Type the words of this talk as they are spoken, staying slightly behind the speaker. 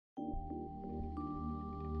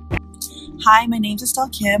Hi, my name is Estelle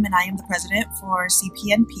Kim, and I am the president for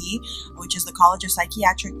CPNP, which is the College of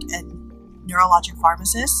Psychiatric and Neurologic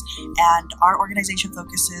Pharmacists, and our organization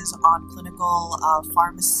focuses on clinical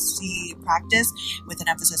pharmacy practice with an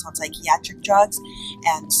emphasis on psychiatric drugs.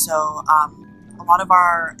 And so a lot of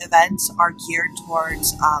our events are geared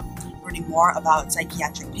towards learning more about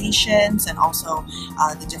psychiatric patients and also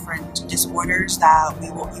the different disorders that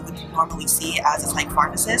you would normally see as a psych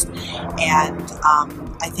pharmacist. And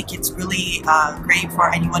I think it's really great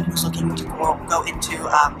for anyone who's looking to go into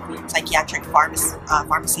psychiatric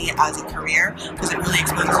pharmacy as a career, because it really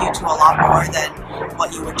exposes you to a lot more than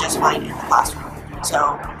what you would just find in the classroom.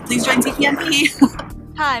 So please join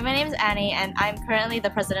CPNP. Hi, my name is Annie, and I'm currently the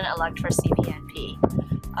president-elect for CPNP.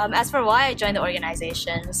 As for why I joined the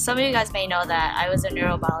organization, some of you guys may know that I was a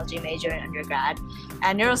neurobiology major in undergrad,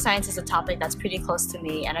 and neuroscience is a topic that's pretty close to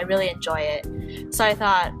me, and I really enjoy it. So I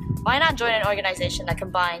thought, why not join an organization that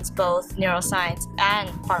combines both neuroscience and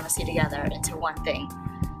pharmacy together into one thing?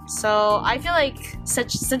 So I feel like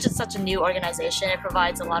since it's such a new organization, it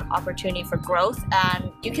provides a lot of opportunity for growth,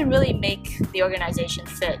 and you can really make the organization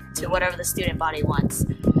fit to whatever the student body wants.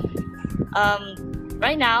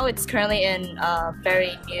 Right now, it's currently in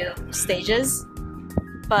very new stages,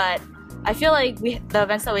 but I feel like the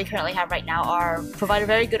events that we currently have right now provide a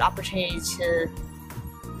very good opportunity to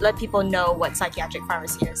let people know what psychiatric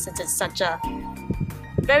pharmacy is, since it's such a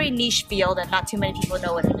very niche field and not too many people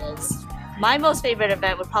know what it is. My most favorite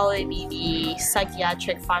event would probably be the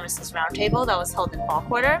Psychiatric Pharmacists Roundtable that was held in fall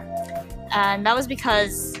quarter, and that was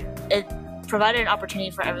because it provided an opportunity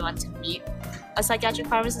for everyone to meet a psychiatric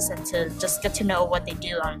pharmacist and to just get to know what they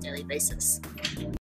do on a daily basis.